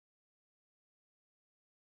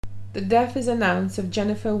The death is announced of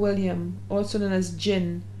Jennifer William, also known as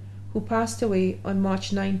Jin, who passed away on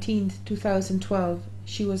March 19, 2012.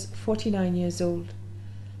 She was 49 years old.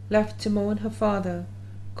 Left to mourn her father,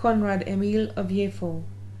 Conrad Emile of Yefo.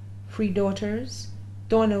 3 daughters: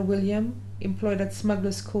 Donna William, employed at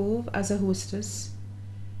Smuggler's Cove as a hostess;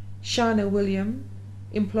 Shauna William,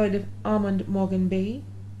 employed at Armand Morgan Bay;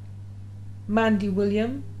 Mandy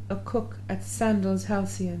William, a cook at Sandals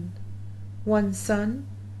Halcyon; 1 son,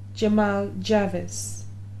 Jamal Jarvis;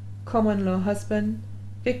 common law husband,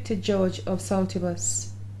 Victor George of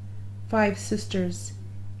Saltibus; 5 sisters: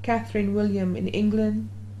 Catherine William in England,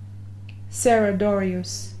 Sarah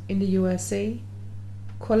Dorius in the USA,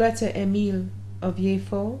 Coletta Emile of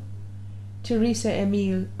Yefo, Teresa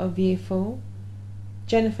Emile of Yefo,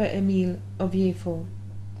 Jennifer Emile of Yefo.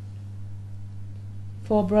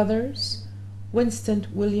 4 brothers: Winston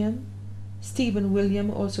William, Stephen William,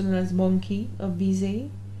 also known as Monkey of Bizet,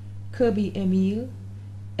 Kirby Emile,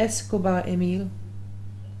 Escobar Emile.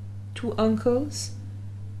 2 uncles: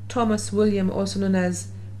 Thomas William, also known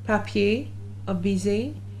as Papier of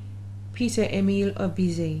Bizet, Peter Emile of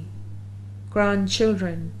Bizet.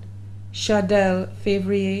 Grandchildren: Chadelle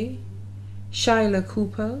Février, Shyla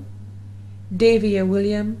Cooper, Davia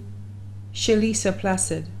William, Shalisa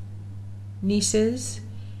Placid. Nieces: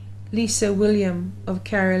 Lisa William of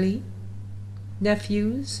Carolee.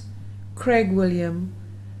 Nephews: Craig William,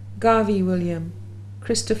 Garvey William,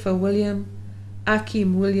 Christopher William,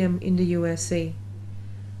 Akeem William in the USA.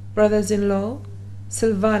 Brothers-in-law: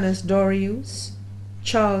 Sylvanus Dorius,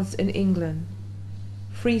 Charles in England.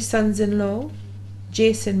 3 sons-in-law: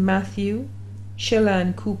 Jason Matthew,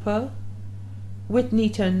 Shalane Cooper,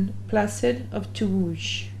 Whitneyton Placid of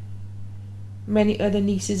Toulouse. Many other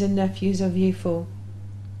nieces and nephews of Yefo.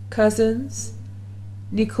 Cousins: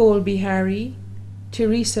 Nicole Bihari,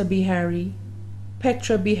 Teresa Bihari,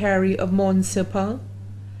 Petra Bihari of Mont-Serpent,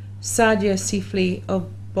 Sadia Siffley of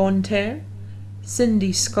Bonterre,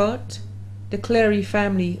 Cindy Scott, the Clary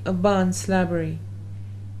family of Barnes-Slabbery.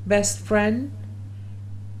 Best friend: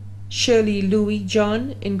 Shirley Louis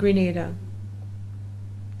John in Grenada.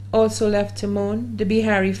 Also left to mourn: the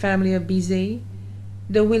Bihari family of Bizet,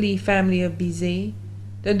 the Willie family of Bizet,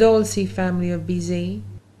 the Dolce family of Bizet,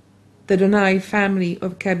 the Donai family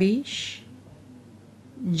of Kabish,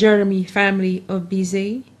 Jeremy family of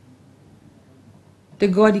Bizet, the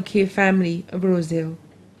Godike family of Rosedale,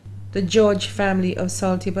 the George family of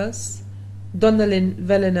Saltibus, Donnelly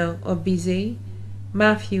Velena of Bizet,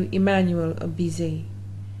 Matthew Emmanuel of Bizet.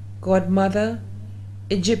 Godmother: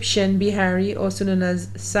 Egyptian Bihari, also known as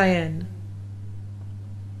Cyan.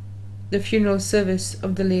 The funeral service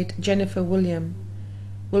of the late Jennifer William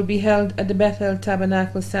will be held at the Bethel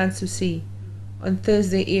Tabernacle, Sanssouci, on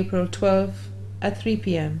Thursday, April 12 at 3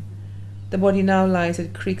 p.m. The body now lies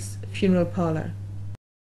at Creek's Funeral Parlor.